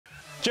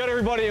G'day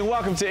everybody and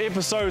welcome to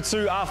episode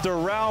 2 after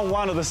round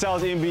 1 of the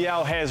Sal's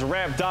NBL has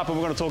wrapped up, and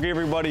we're going to talk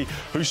everybody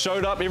who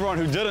showed up, everyone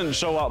who didn't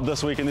show up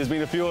this week, and there's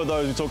been a few of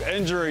those. We talk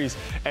injuries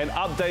and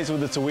updates with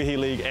the Tauihi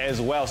League as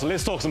well. So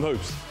let's talk some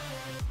hoops.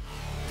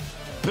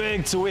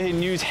 Big Tauihi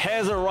news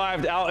has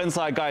arrived. Our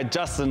inside guy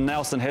Justin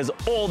Nelson has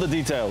all the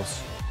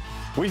details.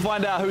 We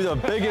find out who the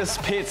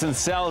biggest pets in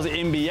Sal's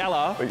NBL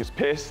are. Biggest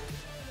pest?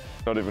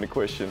 Not even a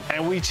question.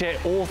 And we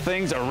chat all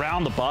things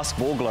around the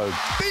basketball globe.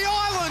 The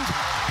island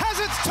has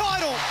its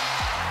title.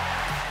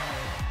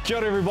 Kia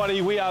ora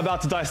everybody, we are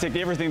about to dissect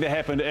everything that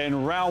happened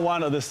in round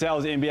 1 of the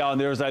Sal's NBL, and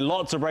there is a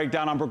lot to break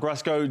down. I'm Brooke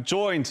Rusco,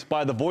 joined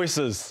by the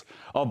voices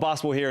of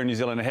basketball here in New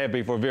Zealand and have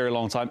been for a very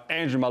long time,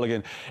 Andrew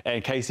Mulligan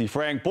and Casey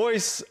Frank.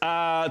 Boys,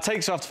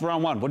 takes after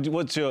round 1.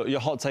 What's your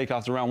hot take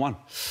after round 1?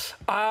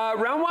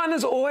 Round 1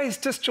 is always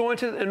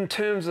disjointed in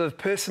terms of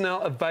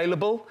personnel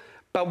available,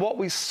 but what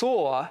we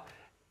saw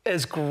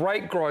is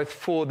great growth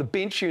for the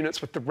bench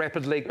units with the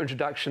Rapid League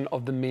introduction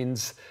of the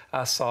men's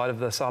side of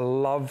this. I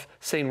love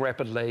seeing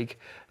Rapid League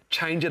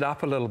change it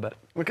up a little bit.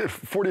 Look at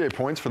 48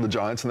 points for the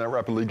Giants in that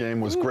Rapid League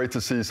game. Was great to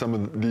see some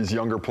of these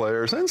younger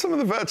players and some of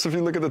the vets. If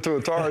you look at the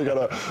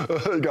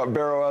Aotearoa, you got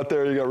Barrow out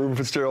there, you got Ruben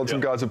Fitzgerald, some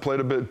guys who played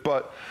a bit,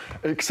 but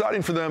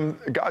exciting for them,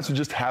 guys who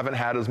just haven't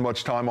had as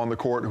much time on the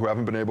court, who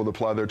haven't been able to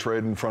ply their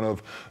trade in front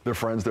of their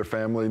friends, their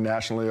family,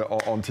 nationally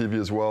on TV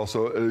as well.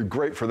 So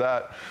great for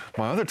that.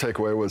 My other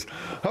takeaway was,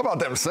 how about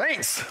them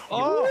Saints?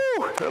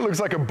 Oh, that looks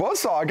like a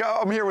buzzsaw.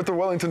 I'm here with the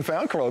Wellington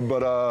Fan Club,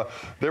 but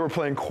they were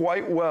playing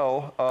quite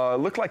well.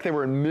 Looked like they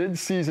were in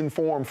mid-season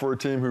form for a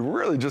team who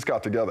really just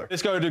got together.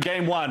 Let's go to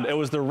game 1. It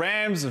was the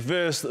Rams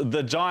versus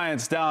the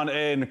Giants down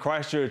in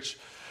Christchurch.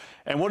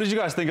 And what did you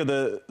guys think of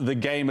the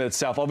game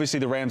itself?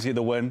 Obviously, the Rams get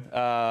the win.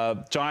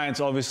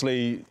 Giants,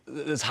 obviously,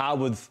 it's hard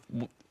with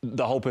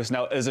the whole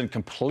personnel isn't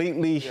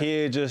completely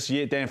here just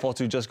yet. Dan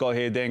Fotu just got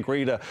here. Dan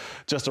Greeder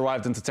just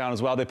arrived into town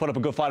as well. They put up a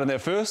good fight in their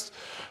first,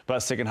 but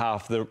second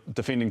half, the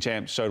defending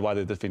champs showed why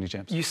they're defending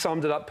champs. You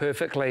summed it up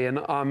perfectly. And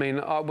I mean,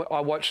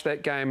 I watched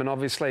that game, and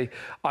obviously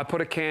I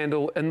put a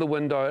candle in the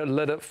window,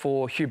 lit it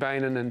for Hugh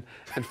Bainan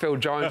and Phil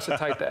Jones to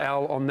take the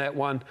L on that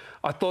one.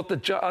 I thought the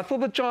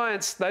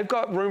Giants, they've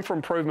got room for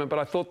improvement, but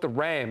I thought the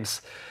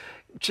Rams,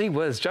 gee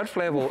whiz, Judd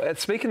Flavel,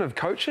 speaking of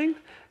coaching,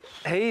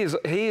 he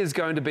is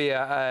going to be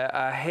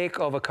a heck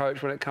of a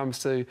coach when it comes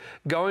to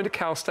going to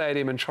Cal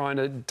Stadium and trying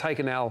to take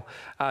an L,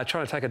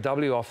 trying to take a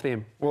W off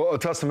them. Well, a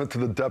testament to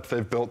the depth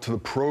they've built, to the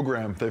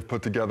program they've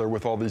put together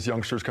with all these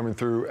youngsters coming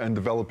through and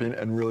developing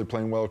and really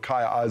playing well.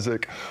 Kai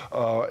Isaac,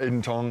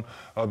 Aiden Tong,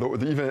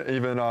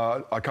 even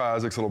Kai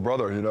Isaac's little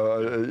brother, you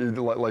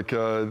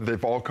know,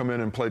 they've all come in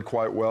and played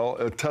quite well.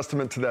 A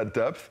testament to that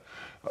depth.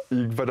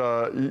 But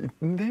they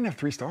didn't have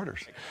 3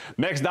 starters.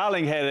 Max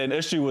Darling had an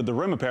issue with the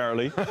rim,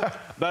 apparently. I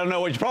don't know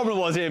what your problem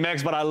was here,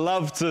 Max, but I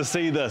love to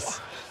see this.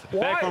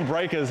 Why? Back from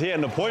breakers, he had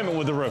an appointment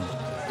with the rim.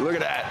 Look at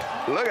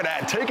that. Look at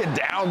that. Take it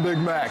down, Big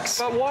Max.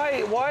 But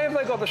why have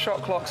they got the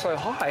shot clock so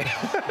high?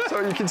 So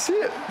you can see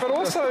it. But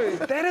also,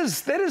 that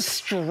is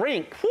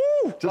strength.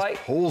 Woo!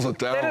 Just pulls it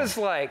down. That's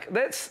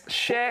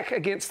Shaq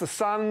against the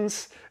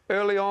Suns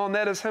early on.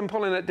 That is him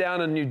pulling it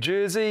down in New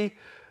Jersey.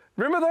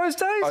 Remember those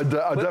days? I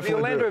definitely the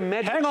Orlando do.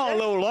 Magic. Hang on a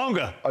little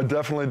longer. I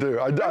definitely do.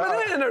 Remember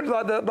that? And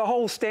like the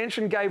whole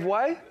stanchion gave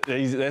way?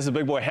 That's a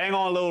big boy. Hang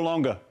on a little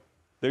longer.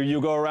 There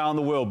you go around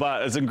the world.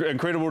 But it's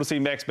incredible to see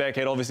Max back.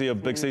 Had obviously a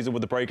big season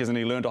with the Breakers, and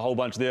he learned a whole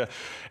bunch there.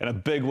 And a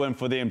big win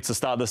for them to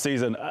start the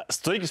season.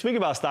 Speaking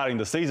about starting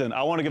the season,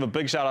 I want to give a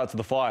big shout out to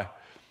the Fire.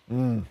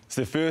 It's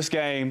their first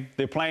game.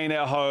 They're playing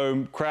at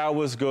home. Crowd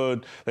was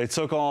good. They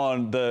took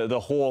on the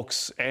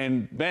Hawks,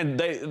 and man,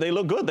 they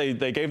look good.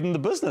 They gave them the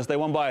business. They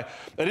won by. It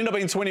ended up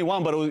being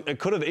 21, but it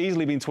could have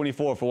easily been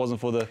 24 if it wasn't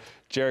for the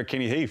Jared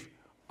Kenny Heath.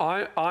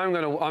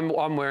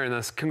 I'm wearing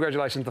this.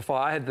 Congratulations to the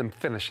Fire. I had them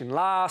finishing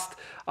last.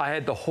 I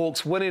had the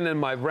Hawks winning in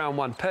my round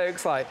 1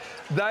 picks. Like,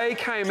 they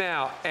came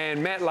out,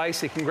 and Matt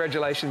Lacey,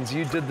 congratulations,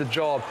 you did the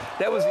job.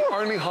 That was the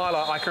only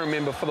highlight I can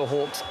remember for the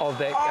Hawks of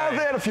that game.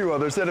 They had a few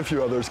others.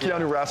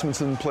 Keanu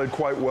Rasmussen played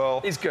quite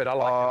well. He's good. I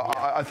like him.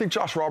 I think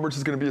Josh Roberts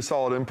is going to be a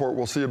solid import.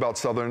 We'll see about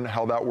Southern,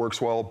 how that works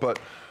well. But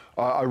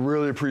I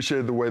really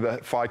appreciated the way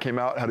that Phi came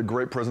out, had a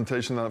great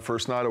presentation on that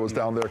first night. I was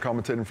down there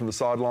commentating from the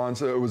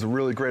sidelines. It was a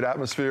really great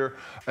atmosphere,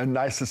 and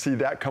nice to see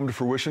that come to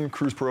fruition.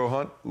 Cruz Perot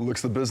Hunt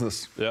looks the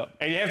business. Yeah,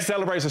 and you have to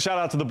celebrate, so shout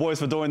out to the boys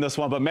for doing this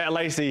one. But Matt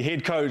Lacey,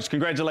 head coach,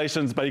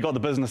 congratulations, but he got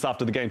the business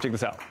after the game. Check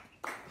this out.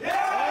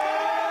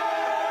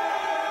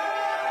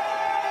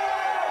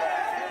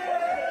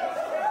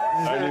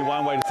 Only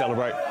one way to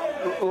celebrate.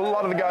 A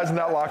lot of the guys in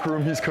that locker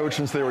room he's coached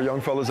since they were young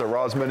fellas at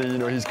Rosmini. You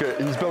know, he's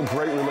built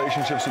great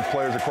relationships with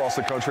players across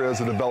the country as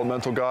a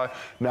developmental guy.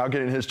 Now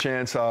getting his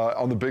chance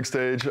on the big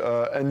stage,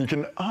 and you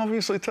can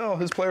obviously tell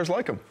his players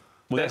like him.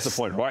 Well, that's the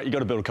point, right? You got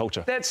to build a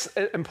culture. That's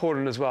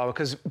important as well,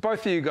 because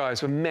both of you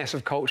guys were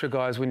massive culture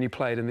guys when you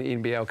played in the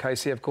NBL.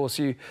 Casey, of course,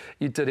 you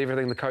did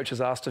everything the coaches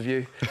asked of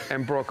you,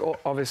 and Brooke,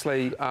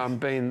 obviously,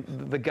 being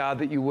the guard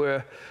that you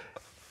were.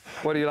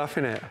 What are you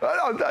laughing at?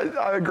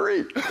 I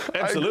agree.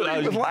 Absolutely. I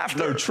agree with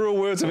laughter. No truer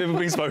words have ever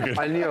been spoken.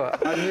 I knew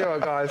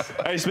it, guys.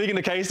 Hey, speaking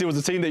of Casey, it was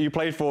a team that you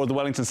played for, the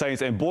Wellington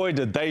Saints, and boy,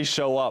 did they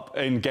show up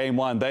in game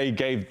one. They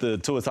gave the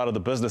Tuatara the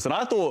business. And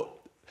I thought,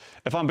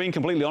 if I'm being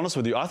completely honest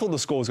with you, I thought the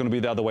score was going to be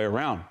the other way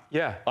around.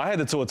 Yeah. I had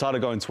the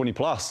Tuatara going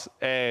 20+,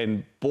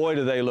 and boy,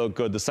 did they look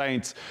good. The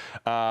Saints,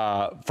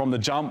 from the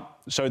jump,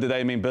 showed that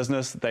they mean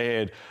business.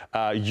 They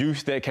had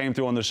youth that came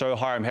through on the show.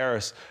 Hiram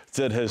Harris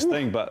did his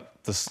thing, but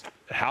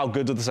how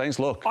good did the Saints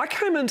look? I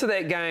came into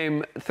that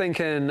game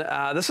thinking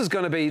this is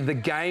going to be the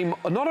game,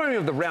 not only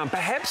of the round,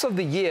 perhaps of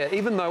the year,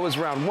 even though it was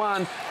round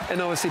one,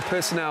 and obviously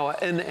personnel are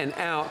in and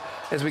out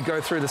as we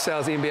go through the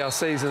Sales NBL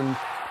season.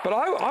 But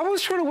I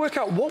was trying to work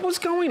out what was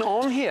going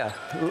on here.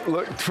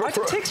 Look,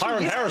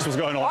 Hiram Harris was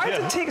going on. I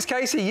had to text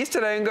Casey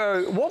yesterday and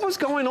go, what was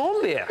going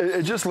on there?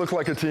 It just looked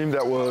like a team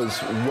that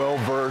was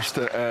well-versed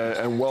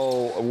and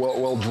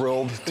well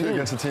drilled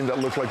against a team that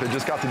looked like they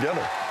just got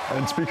together.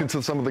 And speaking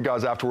to some of the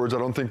guys afterwards, I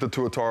don't think the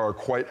Tuatara are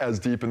quite as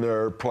deep in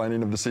their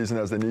planning of the season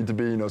as they need to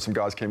be. You know, some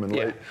guys came in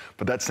late,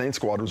 but that Saints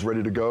squad was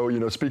ready to go. You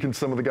know, speaking to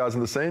some of the guys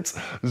in the Saints,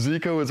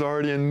 Zico is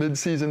already in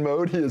mid-season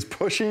mode. He is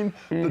pushing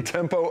the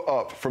tempo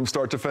up from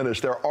start to finish.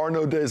 There are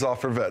no days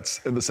off for vets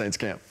in the Saints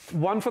camp.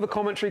 One for the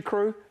commentary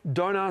crew,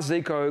 don't ask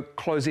Zico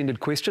close-ended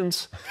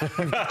questions.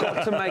 You've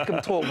got to make him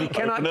talk. We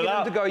cannot get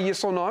him to go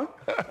yes or no,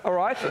 all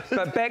right?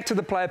 But back to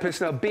the player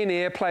personnel. Ben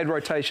Eyre played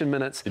rotation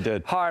minutes. He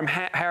did. Hiram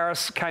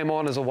Harris came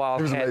on as a wildcat.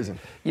 He was amazing.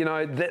 You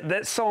know,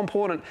 that's so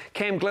important.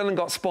 Cam Glennon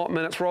got spot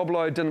minutes. Rob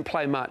Lowe didn't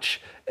play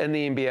much in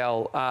the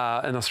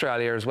NBL in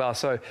Australia as well.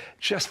 So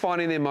just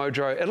finding their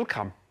mojo, it'll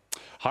come.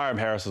 Hiram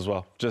Harris as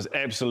well, just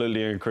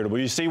absolutely incredible.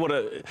 You see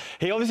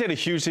he obviously had a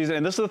huge season,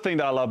 and this is the thing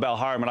that I love about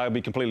Hiram, and I'll be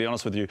completely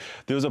honest with you.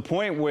 There was a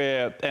point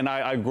where, and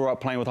I grew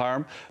up playing with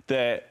Hiram,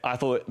 that I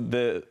thought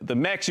the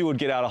max you would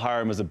get out of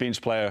Hiram as a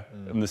bench player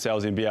in the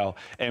Sales NBL,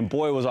 and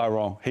boy was I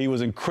wrong. He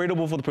was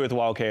incredible for the Perth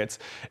Wildcats,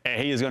 and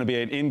he is going to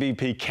be an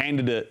MVP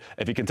candidate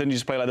if he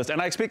continues to play like this,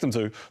 and I expect him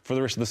to for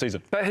the rest of the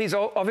season. But he's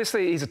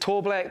a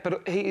tall black,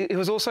 but he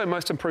was also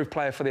most improved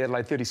player for the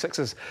Adelaide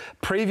 36ers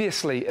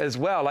previously as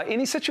well. Like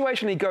any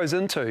situation he goes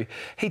into,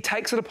 he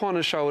takes it upon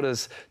his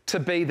shoulders to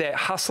be that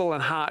hustle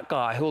and heart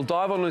guy who will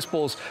dive on loose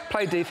balls,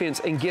 play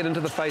defense, and get into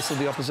the face of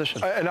the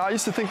opposition. And I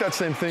used to think that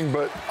same thing,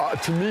 but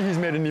to me, he's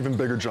made an even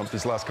bigger jump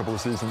these last couple of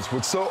seasons.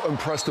 What's so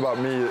impressed about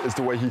me is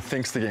the way he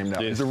thinks the game now.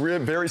 Yes. He's a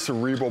very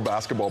cerebral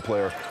basketball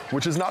player,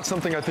 which is not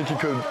something I think you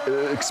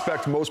could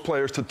expect most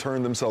players to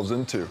turn themselves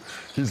into.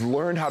 He's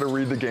learned how to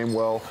read the game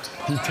well.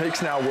 He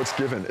takes now what's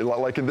given.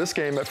 Like in this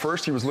game, at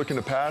first, he was looking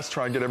to pass,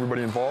 try and get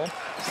everybody involved.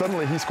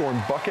 Suddenly, he's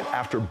scoring bucket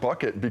after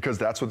bucket because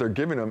that's what they're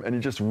giving him, and he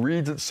just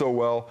reads it so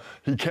well.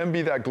 He can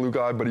be that glue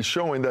guy, but he's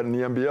showing that in the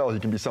NBL he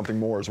can be something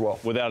more as well.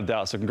 Without a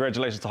doubt. So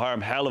congratulations to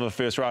Hiram. Hell of a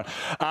first round.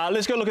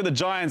 Let's go look at the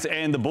Giants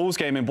and the Bulls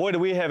game, and boy, do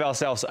we have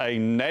ourselves a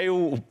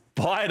nail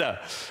biter.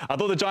 I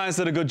thought the Giants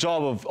did a good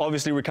job of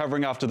obviously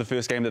recovering after the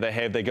first game that they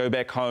have. They go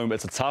back home.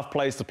 It's a tough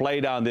place to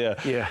play down there.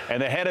 Yeah.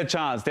 And they had a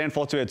chance. Dan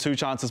Fotu had 2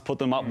 chances, put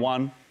them up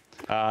 1.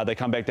 They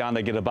come back down,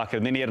 they get a bucket,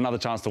 and then he had another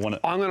chance to win it.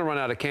 I'm going to run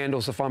out of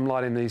candles if I'm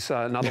lighting these.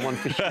 Another one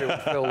for you,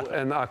 Phil,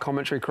 and our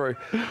commentary crew.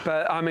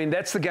 But, I mean,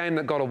 that's the game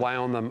that got away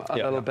on them a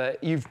little bit.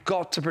 You've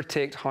got to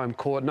protect home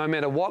court. No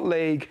matter what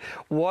league,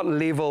 what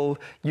level,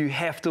 you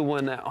have to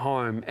win at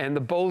home. And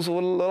the Bulls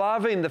were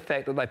loving the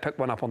fact that they picked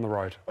one up on the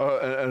road.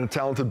 And a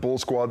talented Bull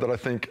squad that I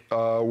think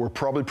were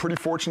probably pretty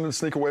fortunate to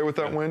sneak away with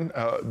that win.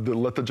 To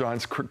let the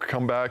Giants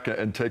come back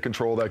and take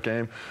control of that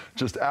game.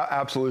 Just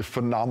absolutely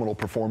phenomenal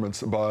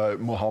performance by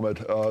Mohammed.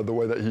 The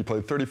way that he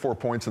played 34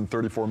 points in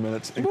 34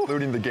 minutes,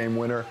 including the game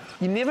winner.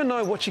 You never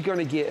know what you're going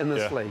to get in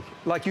this league.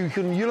 Like you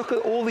look at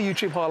all the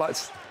YouTube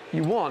highlights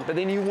you want, but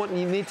then you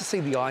need to see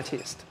the eye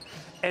test.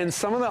 And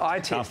some of the eye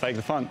tests, can't fake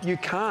the fun. You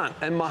can't.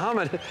 And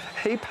Mohammed,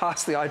 he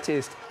passed the eye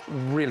test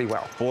really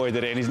well. Boy,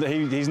 did he.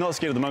 And he's not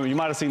scared at the moment. You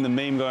might have seen the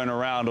meme going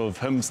around of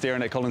him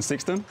staring at Colin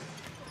Sexton.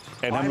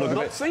 And I have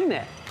not seen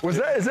that. Is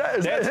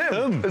that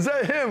him? Is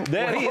that him?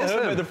 That is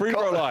him at the free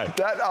throw line.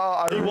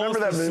 I remember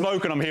that meme.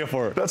 Smoke, and I'm here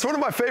for it. That's one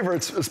of my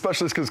favorites,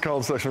 especially because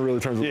Colin Sexton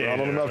really turns it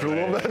around on him after a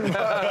little bit.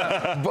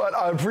 But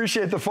I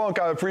appreciate the funk.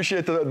 I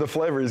appreciate the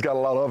flavor. He's got a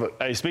lot of it.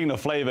 Hey, speaking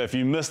of flavor, if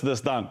you missed this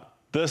dunk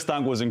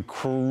was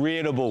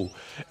incredible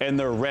in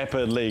the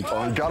Rapid League.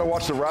 Oh, you got to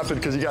watch the Rapid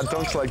because you got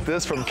dunks like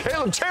this from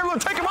Caleb Chamberlain.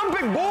 Take him on,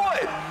 big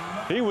boy.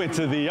 He went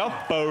to the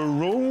upper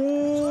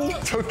room.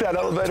 Took that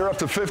elevator up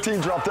to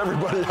 15, dropped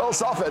everybody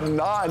else off at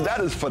 9.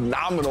 That is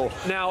phenomenal.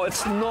 Now,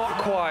 it's not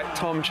quite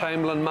Tom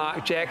Chamberlain,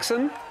 Mark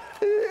Jackson.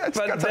 It's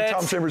got that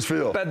Tom Chambers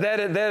feel. But that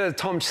is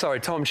Tom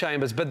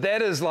Chambers. But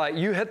that is like,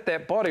 you hit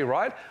that body,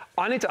 right?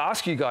 I need to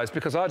ask you guys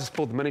because I just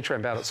pulled the mini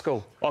tramp out at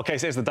school. Okay,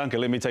 so it's the dunker.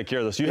 Let me take care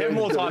of this. You have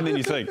more time than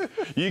you think.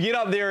 You get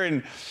up there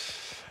and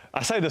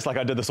I say this like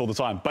I did this all the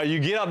time, but you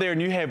get up there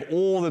and you have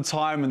all the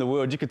time in the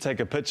world. You could take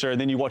a picture and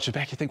then you watch it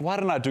back. You think, why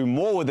didn't I do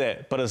more with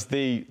that? But it's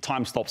the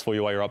time stops for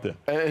you while you're up there.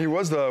 And he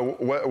was the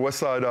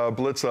Westside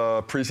Blitz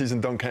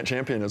preseason dunk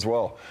champion as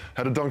well.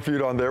 Had a dunk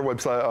viewed on their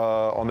website,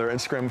 on their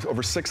Instagram,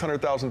 over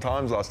 600,000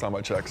 times last time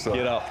I checked. So.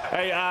 Get up.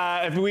 Hey,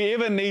 if we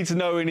ever need to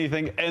know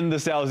anything in the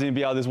Sal's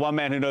NBL, there's one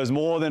man who knows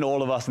more than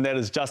all of us, and that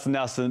is Justin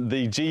Nelson,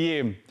 the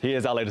GM.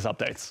 Here's our latest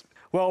updates.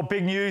 Well,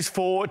 big news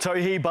for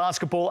Tauihi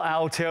basketball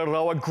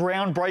Aotearoa.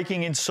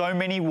 Groundbreaking in so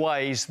many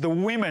ways. The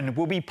women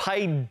will be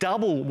paid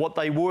double what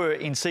they were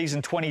in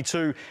season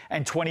 22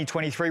 and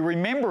 2023.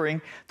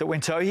 Remembering that when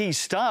Tauihi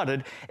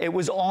started, it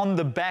was on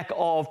the back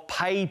of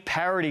pay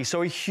parity.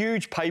 So a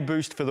huge pay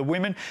boost for the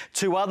women.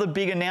 Two other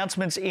big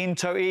announcements in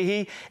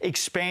Tauihi.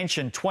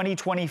 Expansion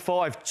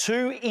 2025.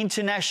 2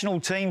 international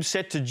teams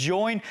set to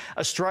join.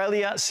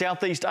 Australia,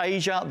 Southeast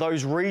Asia,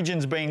 those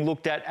regions being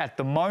looked at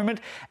the moment.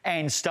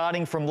 And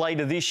starting from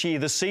later this year,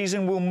 the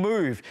season will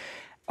move.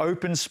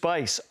 Open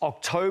space,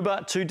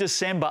 October to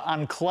December,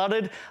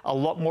 uncluttered. A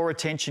lot more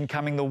attention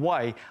coming the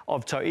way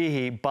of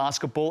Tauihi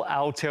basketball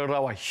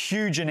Aotearoa.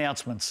 Huge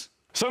announcements.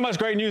 So much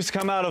great news to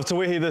come out of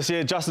Tauihi this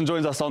year. Justin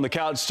joins us on the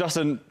couch.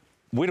 Justin,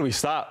 where do we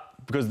start?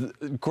 Because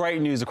great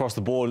news across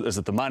the board. Is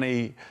it the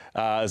money?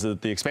 Is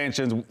it the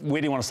expansions?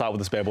 Where do you want to start with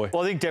this bad boy?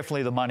 Well, I think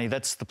definitely the money.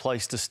 That's the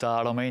place to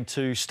start. I mean,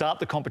 to start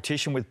the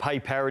competition with pay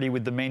parity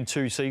with the men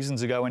 2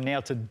 seasons ago, and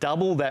now to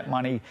double that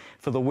money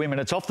for the women.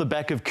 It's off the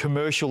back of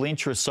commercial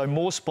interest. So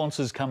more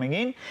sponsors coming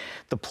in,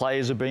 the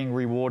players are being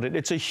rewarded.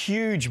 It's a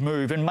huge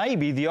move, and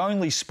maybe the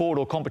only sport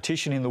or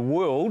competition in the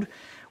world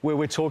where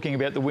we're talking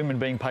about the women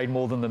being paid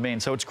more than the men.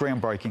 So it's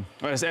groundbreaking.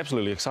 Well, it's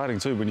absolutely exciting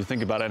too when you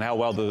think about it and how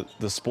well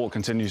the sport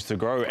continues to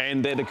grow,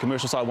 and that the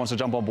commercial side wants to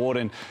jump on board,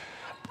 and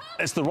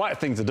it's the right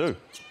thing to do,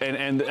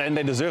 and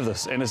they deserve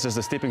this, and it's just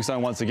a stepping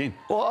stone once again.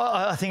 Well,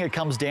 I think it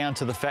comes down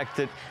to the fact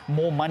that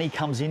more money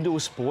comes into a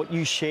sport,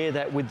 you share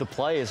that with the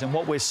players, and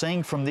what we're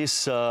seeing from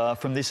this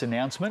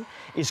announcement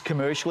is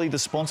commercially the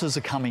sponsors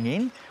are coming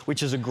in,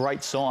 which is a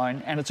great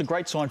sign, and it's a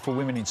great sign for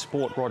women in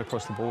sport right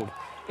across the board.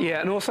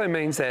 Yeah, and also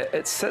means that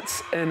it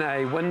sits in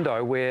a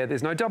window where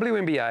there's no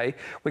WNBA.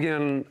 We're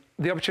getting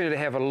the opportunity to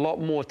have a lot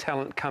more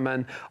talent come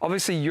in.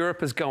 Obviously,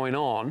 Europe is going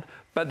on,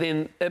 but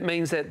then it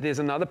means that there's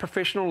another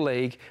professional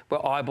league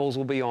where eyeballs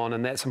will be on,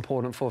 and that's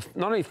important for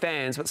not only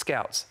fans, but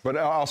scouts. But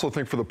I also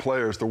think for the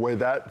players, the way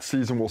that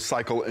season will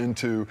cycle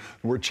into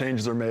where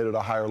changes are made at a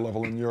higher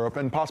level in Europe,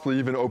 and possibly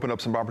even open up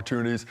some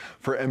opportunities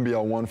for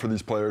NBL 1 for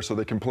these players, so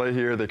they can play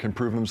here, they can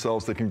prove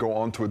themselves, they can go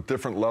on to a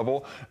different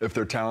level if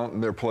their talent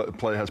and their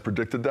play has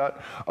predicted that.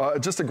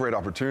 Just a great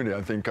opportunity,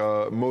 I think,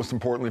 most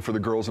importantly for the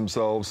girls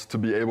themselves to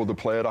be able to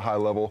play at a high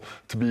level,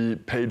 to be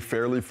paid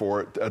fairly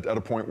for it at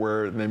a point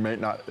where they may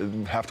not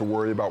have to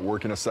worry about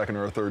working a second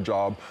or a third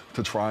job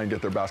to try and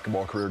get their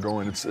basketball career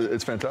going.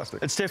 It's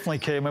fantastic. It's definitely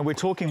key. I mean, we're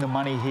talking the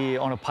money here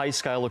on a pay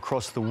scale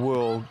across the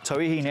world.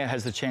 Tauihi now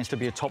has the chance to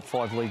be a top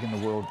 5 league in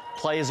the world.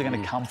 Players are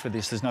going to come for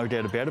this, there's no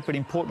doubt about it. But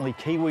importantly,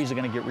 Kiwis are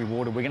going to get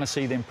rewarded. We're going to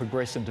see them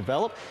progress and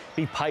develop,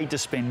 be paid to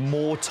spend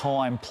more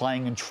time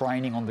playing and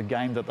training on the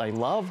game that they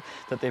love,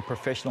 that they're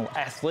professional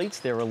athletes,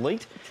 they're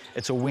elite.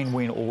 It's a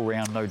win-win all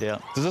round, no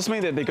doubt. Does this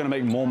mean that they're going to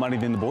make more money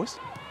than the boys?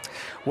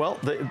 Well,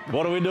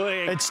 what are we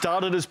doing? It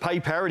started as pay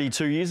parity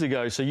 2 years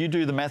ago, so you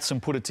do the maths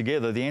and put it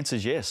together. The answer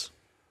is yes.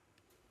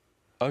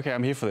 Okay,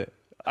 I'm here for that.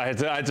 I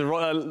had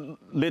to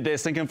let that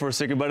sink in for a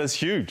second, but it's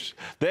huge.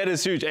 That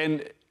is huge,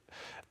 and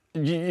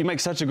you make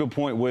such a good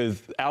point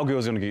with our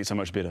girls are going to get so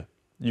much better.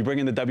 You bring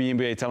in the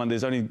WNBA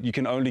talent, you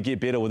can only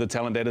get better with the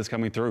talent that is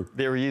coming through.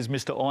 There he is,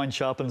 Mr. Iron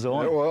sharpens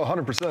iron. Yeah, well,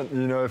 100%.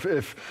 You know,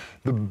 if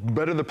the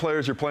better the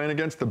players you're playing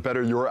against, the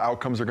better your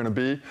outcomes are going to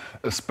be,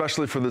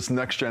 especially for this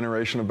next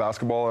generation of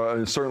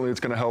basketball. Certainly it's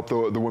going to help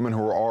the women who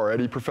are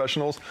already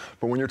professionals,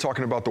 but when you're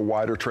talking about the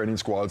wider training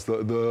squads, the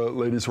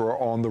ladies who are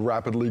on the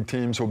Rapid League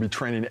teams who will be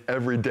training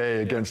every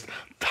day against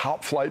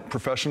top flight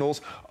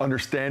professionals,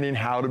 understanding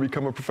how to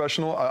become a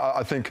professional,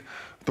 I think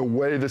the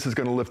way this is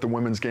going to lift the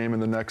women's game in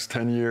the next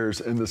 10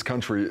 years in this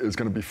country is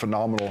going to be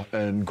phenomenal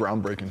and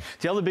groundbreaking.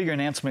 The other bigger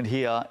announcement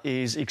here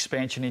is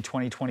expansion in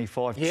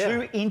 2025. Yeah.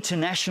 2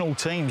 international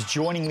teams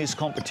joining this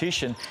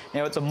competition.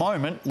 Now, at the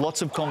moment,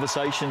 lots of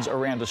conversations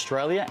around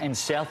Australia and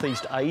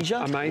Southeast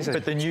Asia. Amazing.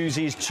 But the news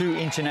is 2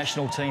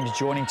 international teams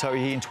joining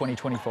Tauihi in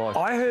 2025.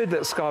 I heard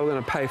that Sky were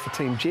going to pay for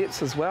Team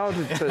Jets as well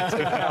to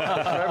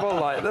travel.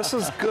 Like, this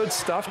is good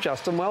stuff,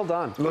 Justin. Well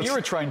done. Well, you're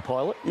a trained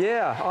pilot.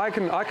 Yeah, I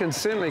can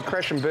certainly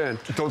crash and burn.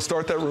 Don't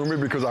start that rumor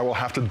because I will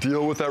have to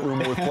deal with that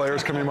rumor with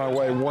players coming my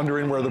way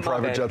wondering where the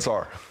private jets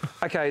are.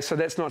 Okay, so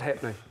that's not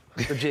happening.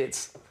 The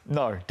Jets.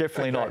 No,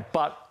 definitely not.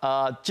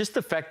 But just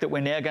the fact that we're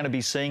now going to be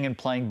seeing and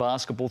playing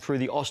basketball through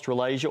the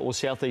Australasia or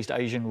Southeast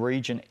Asian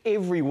region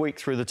every week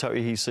through the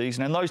Tauihi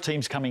season, and those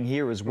teams coming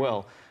here as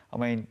well. I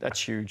mean, that's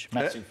huge,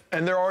 massive.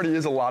 And there already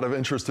is a lot of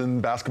interest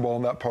in basketball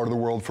in that part of the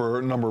world for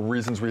a number of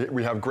reasons.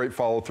 We have great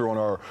follow-through on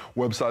our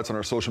websites, on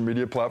our social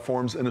media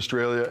platforms in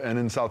Australia and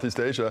in Southeast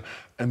Asia,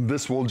 and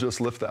this will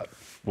just lift that.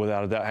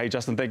 Without a doubt. Hey,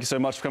 Justin, thank you so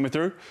much for coming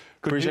through.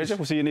 Appreciate you.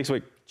 We'll see you next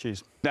week.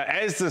 Cheers. Now,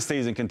 as the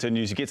season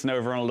continues, you get to know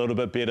everyone a little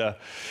bit better.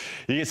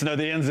 You get to know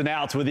the ins and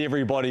outs with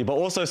everybody, but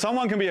also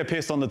someone can be a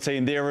pest on the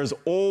team. There is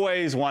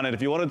always one, and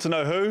if you wanted to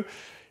know who,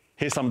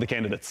 here's some of the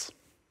candidates.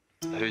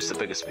 Who's the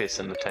biggest pest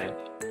in the team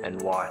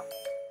and why?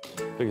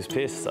 Biggest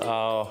pest?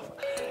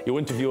 You'll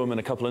interview him in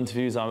a couple of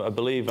interviews, I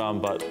believe,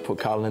 but Put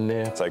Carl in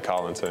there. I'd say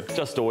Carl in too.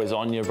 just always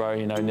on you, bro,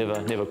 you know,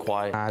 never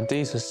quiet.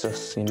 Deez is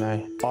just, you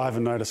know. I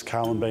haven't noticed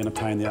Carlin being a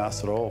pain in the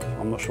arse at all.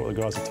 I'm not sure what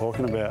the guys are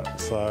talking about,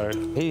 so...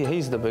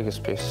 He's the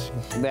biggest pest.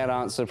 That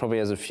answer probably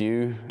has a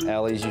few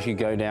alleys you should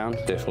go down.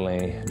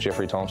 Definitely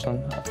Jeffrey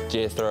Thompson.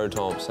 Jethro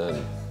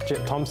Thompson.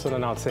 Jet Thompson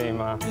in our team.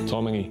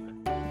 Tomingy.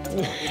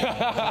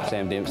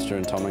 Sam Dempster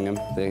and Tommingham.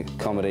 Their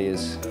comedy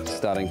is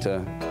starting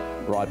to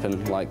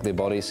ripen like their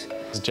bodies.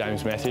 It's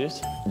James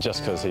Matthews,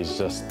 just because he's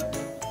just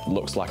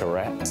looks like a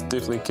rat. It's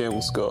definitely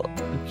Campbell Scott.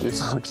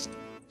 That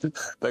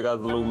guy's a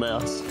little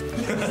mouse.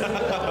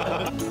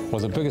 Well,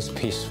 the biggest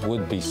pest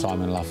would be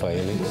Simon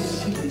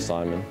Lafayette.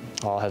 Simon.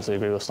 I'll have to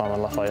agree with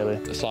Simon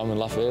Lafayette. Simon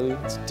Lafayette.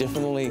 It's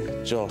definitely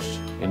Josh.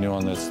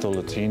 Anyone that's still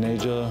a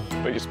teenager.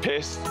 Biggest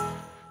pest?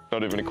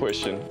 Not even a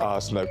question.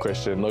 It's no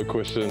question. No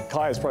question.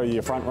 Kai is probably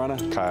your front runner.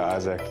 Kai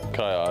Isaac.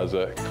 Kai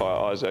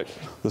Isaac.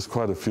 There's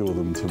quite a few of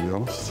them, to be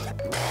honest.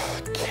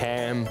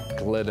 Cam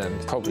Glidden.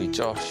 Probably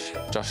Josh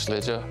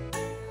Ledger.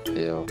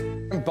 Yeah.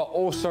 But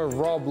also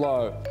Rob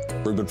Lowe.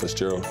 Ruben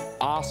Fitzgerald.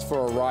 Asked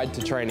for a ride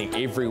to training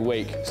every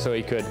week so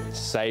he could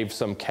save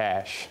some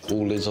cash.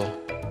 Paul Ledger.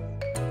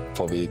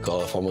 Probably a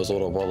guy from his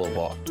older brother,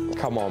 but...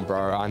 Come on,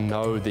 bro. I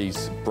know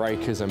these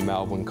Breakers and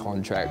Melbourne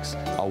contracts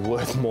are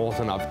worth more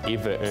than I've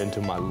ever earned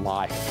in my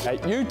life. Hey,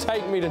 you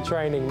take me to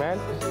training, man.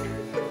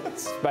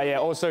 But yeah,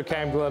 also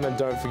Cam Glidden,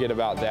 don't forget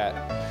about that.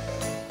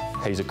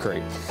 He's a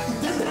creep.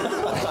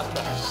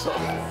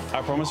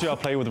 I promise you I'll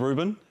play with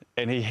Ruben,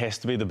 and he has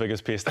to be the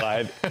biggest pest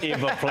I have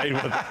ever played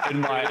with in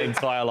my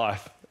entire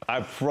life.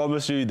 I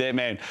promise you that,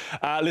 man.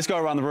 Let's go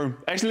around the room.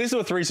 Actually, let's do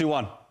a 3, 2,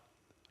 1.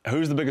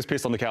 Who's the biggest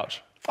pest on the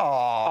couch?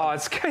 Oh,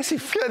 it's Casey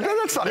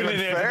that's not even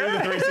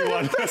fair. 3, 2,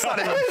 1. That's not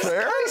even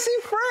fair. Casey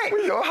Frank.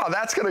 We know how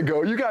that's going to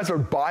go. You guys are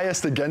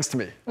biased against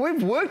me.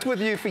 We've worked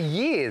with you for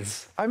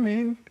years. I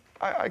mean,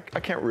 I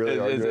can't really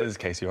argue. It's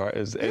Casey, right?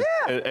 It's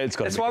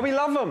got That's why we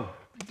love him.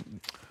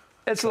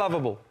 It's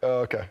lovable.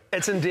 Okay.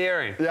 It's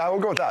endearing. Yeah, we'll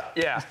go with that.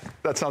 Yeah.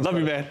 That sounds Love good.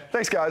 you, man.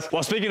 Thanks, guys.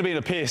 Well, speaking of being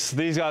a pest,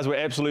 these guys were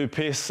absolute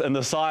pests in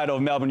the side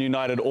of Melbourne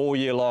United all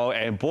year long,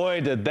 and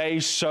boy, did they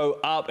show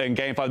up in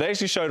Game 5. They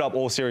actually showed up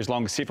all series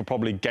long, except for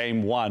probably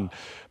Game 1.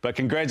 But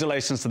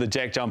congratulations to the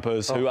Jack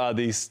Jumpers, who are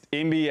the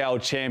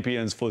NBL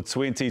champions for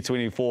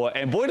 2024,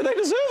 and boy, do they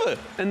deserve it.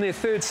 In their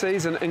third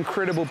season,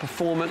 incredible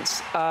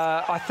performance.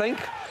 I think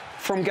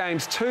from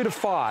games 2 to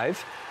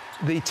 5,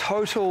 the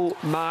total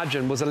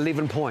margin was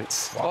 11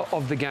 points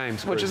of the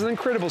games, which is an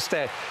incredible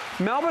stat.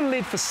 Melbourne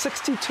led for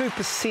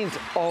 62%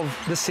 of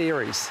the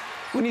series.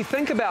 When you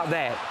think about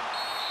that,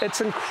 it's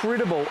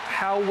incredible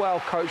how well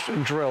coached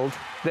and drilled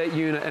that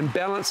unit and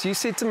balanced. You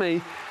said to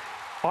me,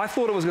 I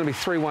thought it was going to be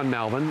 3-1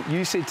 Melbourne.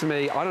 You said to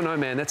me, I don't know,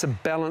 man, that's a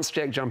balanced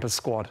Jack Jumpers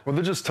squad. Well,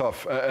 they're just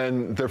tough,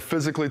 and they're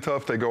physically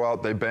tough. They go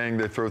out, they bang,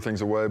 they throw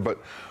things away, but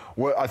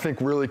what I think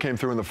really came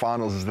through in the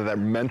finals is that they're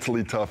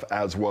mentally tough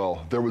as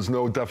well. There was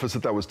no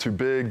deficit that was too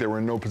big. They were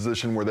in no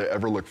position where they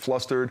ever looked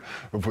flustered.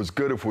 If it was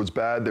good, if it was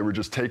bad, they were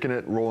just taking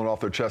it, rolling off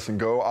their chest and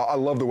go. I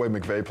love the way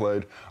McVay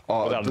played.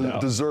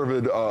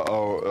 Deserved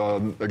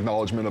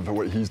acknowledgement of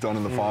what he's done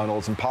in the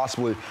finals and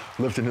possibly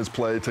lifting his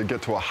play to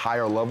get to a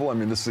higher level. I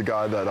mean, this is a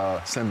guy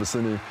that Sam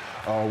Vicini,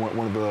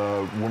 one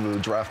of the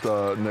draft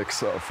Knicks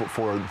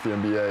for the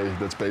NBA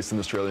that's based in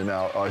Australia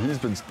now, he's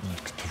been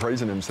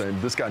praising him, saying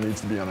this guy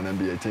needs to be on an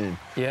NBA team.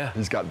 Yeah.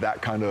 He's got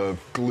that kind of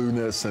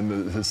glueness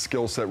and his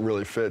skill set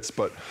really fits.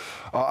 But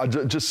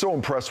just so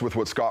impressed with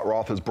what Scott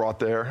Roth has brought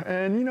there.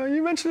 And, you know,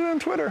 you mentioned it on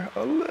Twitter,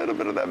 a little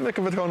bit of that Mick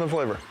of Vacona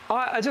flavor.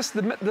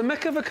 The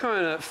Mick of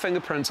Vacona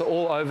fingerprints are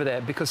all over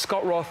that because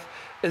Scott Roth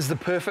is the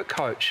perfect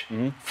coach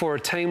for a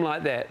team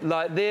like that.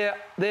 Like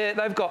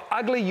they've got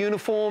ugly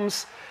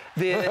uniforms.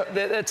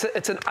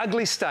 It's an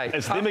ugly state.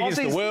 It's them against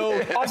the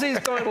world.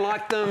 Aussies don't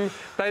like them.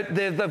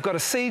 They've got a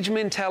siege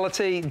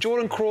mentality.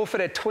 Jordan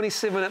Crawford had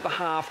 27 at the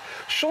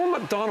half. Sean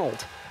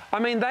McDonald, I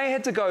mean, they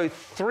had to go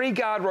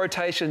 3-guard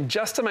rotation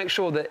just to make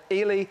sure that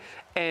Ely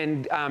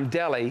and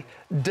Daly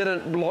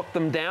didn't lock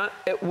them down.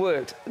 It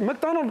worked.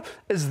 McDonald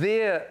is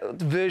their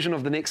version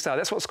of the next star.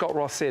 That's what Scott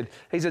Roth said.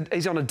 He's on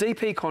a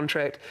DP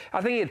contract. I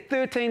think he had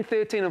 13,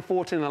 13, and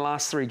 14 in the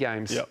last 3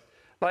 games. Yep.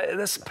 Like,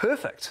 that's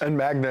perfect. And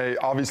Magne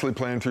obviously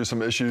playing through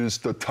some issues,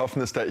 the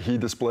toughness that he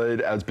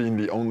displayed as being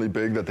the only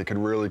big that they could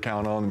really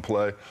count on and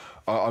play.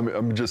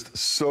 I'm just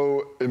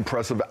so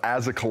impressive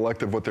as a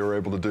collective what they were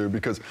able to do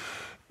because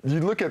you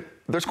look at,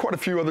 there's quite a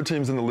few other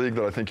teams in the league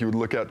that I think you would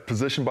look at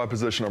position by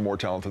position are more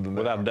talented than they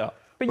are. Without a doubt.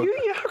 But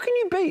how can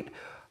you beat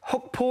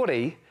Hook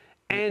Porty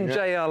and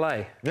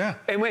JLA. Yeah.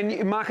 And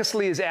when Marcus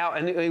Lee is out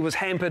and he was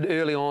hampered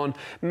early on,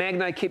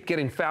 Magnay kept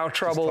getting foul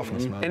trouble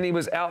and he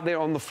was out there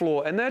on the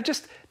floor. And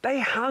they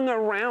hung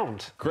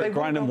around. Great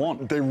grind and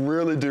want. They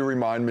really do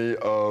remind me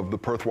of the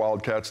Perth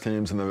Wildcats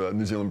teams and the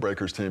New Zealand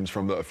Breakers teams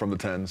from the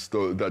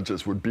 10s that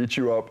just would beat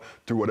you up,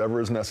 do whatever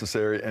is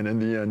necessary, and in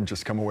the end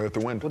just come away with the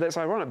win. Well, that's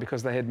ironic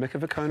because they had Mika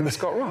Vakona and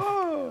Scott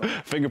Roth.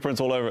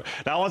 Fingerprints all over it.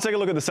 Now, I want to take a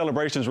look at the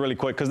celebrations really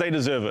quick because they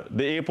deserve it.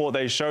 The airport,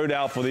 they showed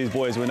out for these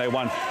boys when they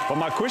won. But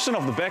my question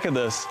off the back of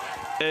this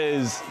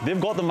is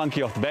they've got the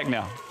monkey off the back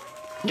now.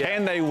 Yeah.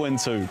 Can they win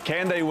 2?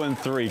 Can they win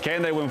 3?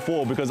 Can they win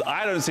 4? Because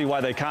I don't see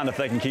why they can't if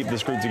they can keep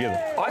this group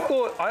together. I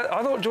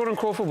thought Jordan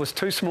Crawford was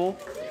too small.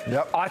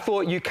 Yep. I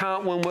thought you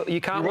can't win. You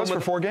can't win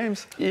for 4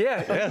 games.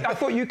 Yeah. I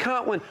thought you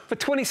can't win for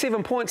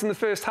 27 points in the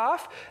first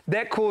half.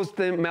 That caused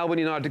the Melbourne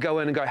United to go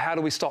in and go, how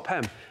do we stop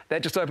him?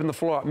 That just opened the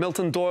floor up.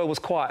 Milton Doyle was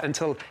quiet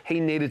until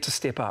he needed to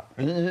step up.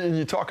 And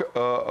you talk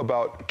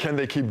about can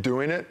they keep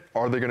doing it?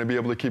 Are they going to be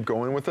able to keep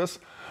going with this?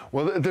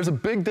 Well, there's a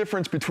big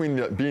difference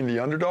between being the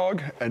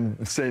underdog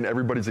and saying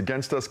everybody's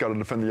against us, got to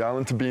defend the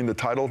island, to being the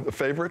title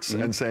favorites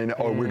and saying,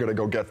 oh, we're going to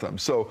go get them.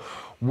 So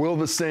will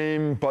the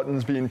same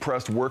buttons being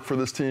pressed work for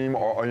this team?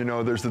 Or,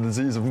 there's the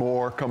disease of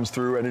more comes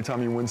through.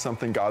 Anytime you win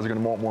something, guys are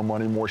going to want more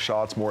money, more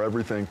shots, more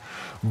everything.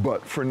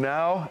 But for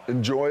now,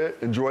 enjoy it.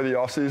 Enjoy the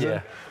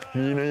offseason. Yeah.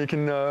 You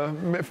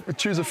can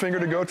choose a finger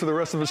to go to the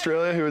rest of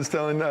Australia who is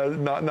telling,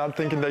 not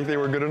thinking that they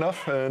were good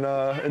enough, and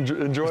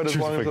enjoy it as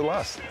long as it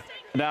lasts.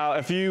 Now,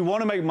 if you want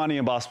to make money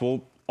in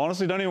basketball,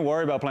 honestly, don't even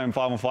worry about playing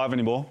 5-on-5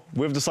 anymore.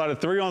 We've decided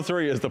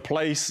 3-on-3 is the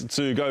place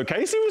to go.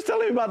 Casey was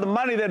telling me about the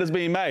money that is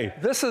being made.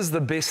 This is the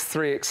best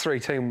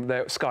 3x3 team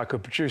that Sky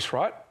could produce,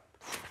 right?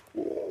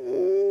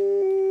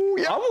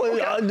 Yeah,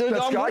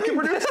 Sky can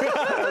produce.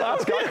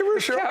 Sky can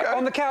produce.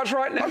 On the couch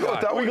right now.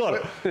 We got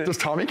it. Does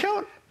Tommy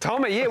count?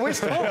 Tommy, yeah, we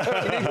still.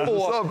 You need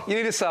 4. You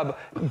need a sub.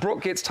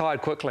 Brooke gets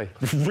tired quickly.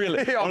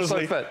 Really? I'm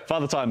Honestly, so fit.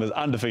 Father Time is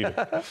undefeated.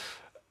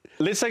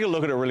 Let's take a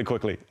look at it really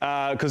quickly,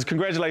 because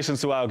congratulations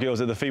to our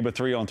girls at the FIBA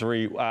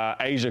 3-on-3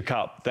 Asia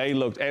Cup. They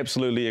looked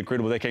absolutely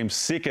incredible. They came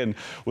second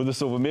with the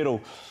silver medal.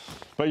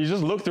 But you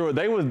just look through it,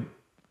 they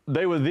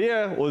were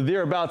there or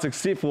thereabouts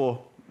except for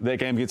that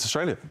game against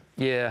Australia.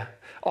 Yeah.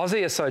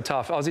 Aussie is so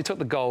tough. Aussie took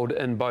the gold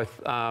in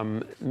both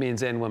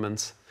men's and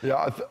women's.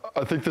 Yeah,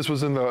 I think this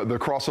was in the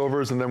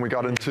crossovers, and then we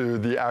got into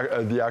the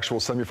actual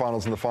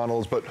semifinals and the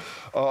finals. But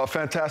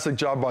fantastic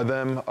job by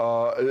them.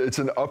 It's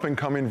an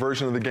up-and-coming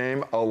version of the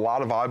game. A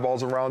lot of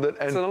eyeballs around it.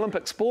 And it's an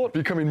Olympic sport.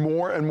 Becoming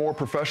more and more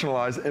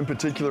professionalized, in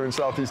particular in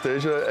Southeast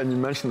Asia. And you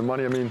mentioned the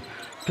money. I mean,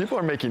 people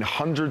are making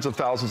hundreds of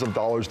thousands of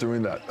dollars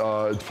doing that,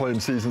 playing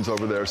seasons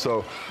over there.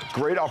 So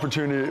great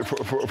opportunity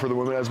for the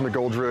women. Esme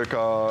Goldrick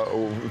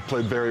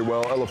played very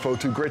well. Ella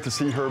Fotu, great to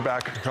see her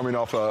back coming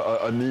off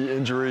a knee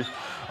injury.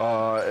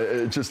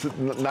 It's just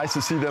nice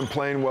to see them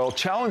playing well.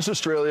 Challenged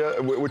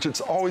Australia, which it's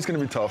always going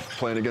to be tough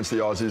playing against the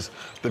Aussies.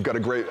 They've got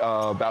a great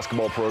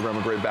basketball program,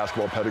 a great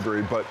basketball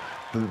pedigree, but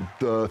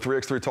the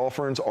 3x3 Tall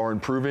Ferns are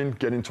improving,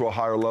 getting to a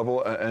higher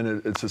level,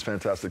 and it's just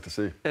fantastic to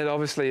see. It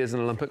obviously is an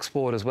Olympic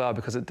sport as well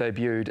because it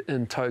debuted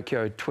in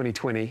Tokyo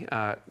 2020,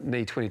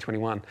 NI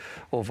 2021,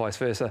 or vice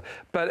versa.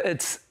 But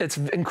it's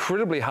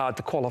incredibly hard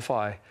to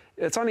qualify.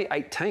 It's only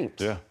 8 teams.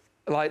 Yeah.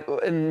 Like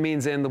in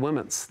men's and the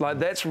women's. Like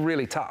that's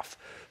really tough.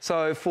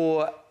 So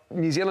for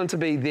New Zealand to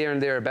be there and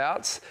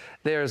thereabouts,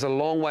 there is a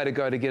long way to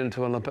go to get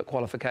into Olympic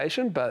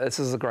qualification, but this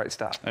is a great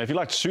start. And if you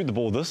like to shoot the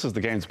ball, this is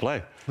the game to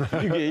play.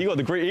 You got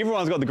the green.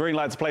 Everyone's got the green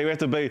light to play. We have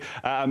to be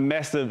a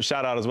massive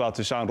shout out as well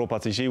to Sian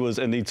Ropati. She was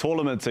in the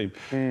tournament team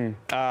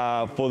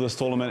for this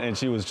tournament, and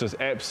she was just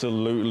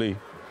absolutely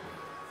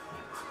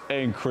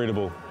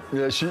incredible.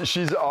 Yeah,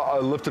 she's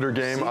lifted her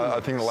game. I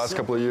think the last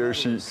couple of years,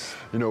 she,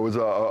 was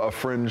a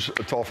fringe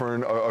Tall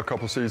Fern a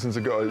couple seasons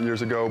ago,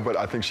 years ago. But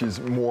I think she's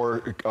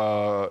more,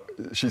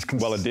 she's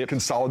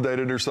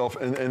consolidated herself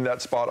in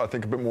that spot. I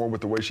think a bit more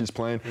with the way she's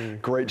playing.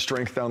 Great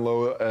strength down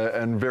low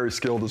and very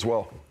skilled as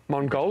well.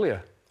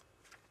 Mongolia.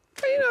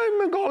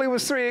 Mongolia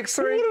was 3x3.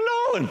 Who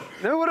would have known?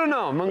 Who would have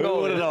known? Mongolia.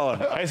 Who would have known?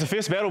 Hey, it's the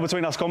first battle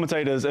between us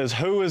commentators is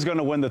who is going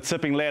to win the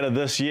tipping ladder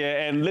this year.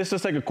 And let's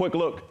just take a quick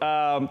look.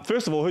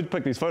 First of all, who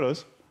picked these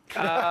photos?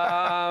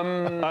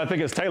 I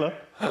think it's Taylor.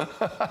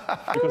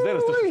 Because that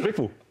is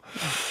disrespectful.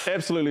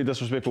 Absolutely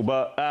disrespectful.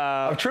 But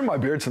I've trimmed my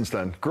beard since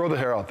then. Grow the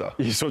hair out, though.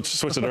 You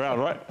switch it around,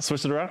 right?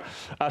 Switch it around.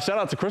 Shout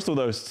out to Crystal,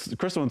 though.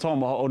 Crystal and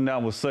Tom are holding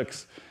down with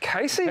 6.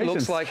 Casey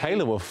looks like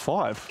Taylor with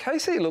 5.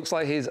 Casey looks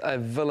like he's a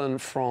villain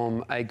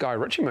from a Guy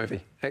Ritchie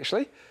movie,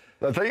 actually.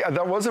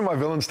 That wasn't my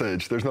villain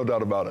stage. There's no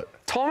doubt about it.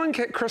 Tom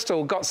and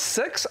Crystal got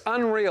 6.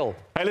 Unreal.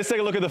 Hey, let's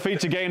take a look at the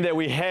feature game that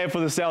we have for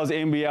the Sal's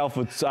NBL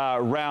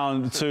for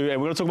round 2.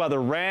 And we're going to talk about the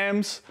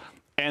Rams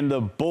and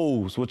the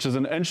Bulls, which is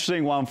an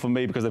interesting one for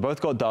me because they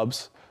both got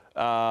dubs. It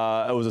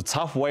was a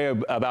tough way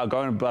about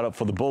going about it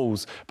for the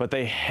Bulls, but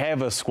they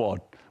have a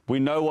squad. We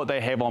know what they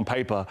have on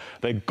paper.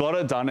 They got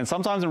it done, and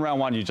sometimes in round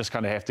 1 you just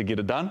kind of have to get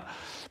it done.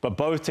 But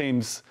both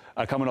teams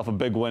coming off a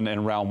big win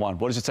in round one.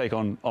 What is your take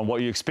on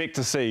what you expect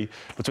to see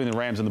between the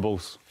Rams and the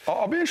Bulls?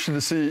 I'll be interested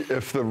to see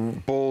if the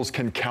Bulls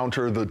can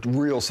counter the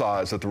real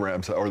size that the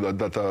Rams, or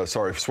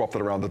swap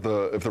that around,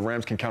 if the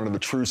Rams can counter the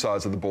true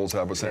size that the Bulls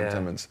have with Sam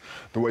Timmons.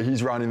 The way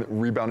he's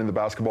rebounding the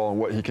basketball and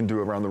what he can do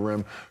around the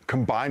rim,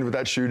 combined with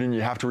that shooting,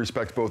 you have to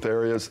respect both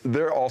areas.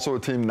 They're also a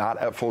team not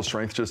at full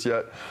strength just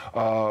yet,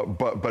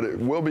 but it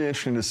will be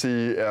interesting to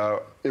see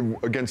in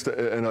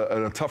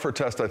a tougher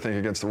test, I think,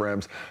 against the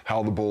Rams,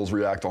 how the Bulls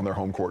react on their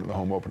home court in the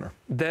home opener.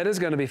 That is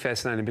going to be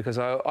fascinating because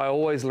I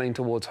always lean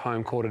towards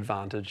home court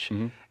advantage.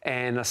 Mm-hmm.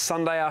 And a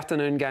Sunday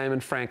afternoon game in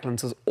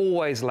Franklin's is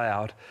always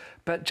loud.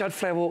 But Judd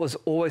Flavel was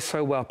always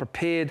so well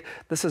prepared.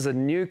 This is a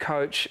new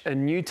coach, a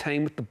new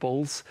team with the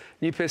Bulls,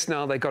 new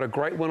personnel. They got a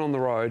great win on the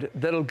road.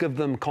 That'll give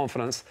them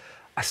confidence.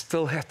 I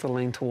still have to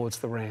lean towards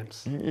the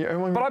Rams. Yeah,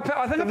 well, but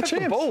I think I picked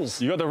the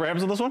Bulls. You got the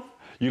Rams on this one?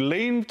 You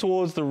lean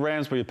towards the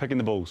Rams, but you're picking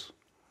the Bulls.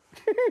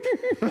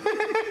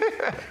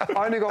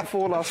 I only got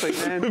 4 last week,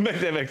 man. Make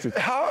that make sense.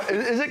 How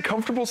is it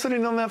comfortable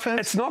sitting on that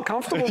fence? It's not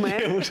comfortable,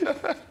 man.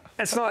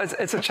 It's not.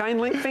 It's a chain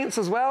link fence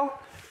as well.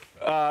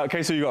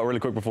 Okay, so you got really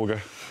quick before we go.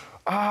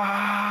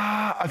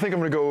 I think I'm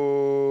going to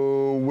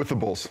go with the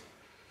Bulls.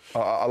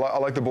 I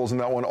like the Bulls in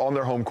that one on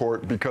their home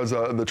court because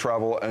of the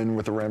travel and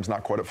with the Rams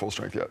not quite at full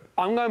strength yet.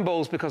 I'm going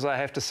Bulls because I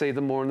have to see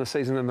them more in the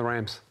season than the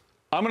Rams.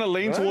 I'm going to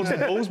lean towards the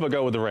Bulls, but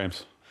go with the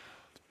Rams.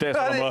 That's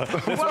what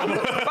I'm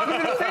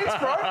the fence,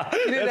 bro.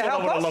 You need to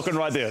help us. Looking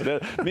right there.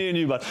 Me and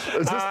you, bud.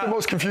 Is this the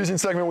most confusing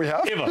segment we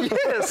have? Ever.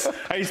 Yes.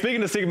 Hey,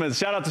 speaking of segments,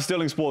 shout out to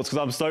Sterling Sports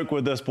because I'm stoked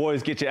with this.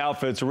 Boys, get your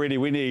outfits ready.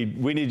 We need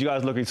you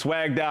guys looking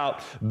swagged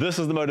out. This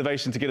is the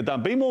motivation to get it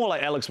done. Be more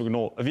like Alex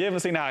McNaught. Have you ever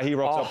seen how he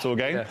rocks up to a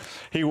game? Yeah.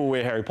 He will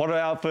wear Harry Potter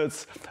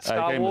outfits,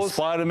 game of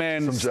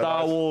Spider-Man,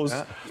 Star Wars.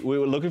 Yeah. We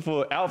were looking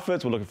for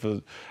outfits. We're looking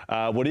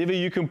for whatever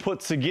you can put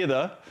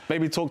together.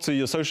 Maybe talk to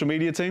your social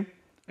media team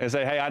and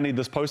say, hey, I need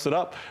this posted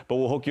up, but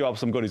we'll hook you up with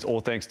some goodies,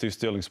 all thanks to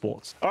Sterling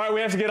Sports. All right, we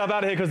have to get up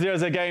out of here because there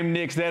is a game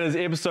next. That is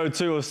episode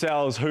 2 of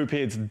Sal's Hoop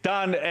Heads.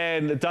 Done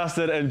and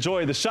dusted.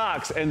 Enjoy. The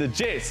Sharks and the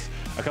Jets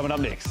are coming up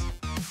next.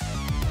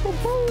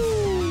 Woo-hoo.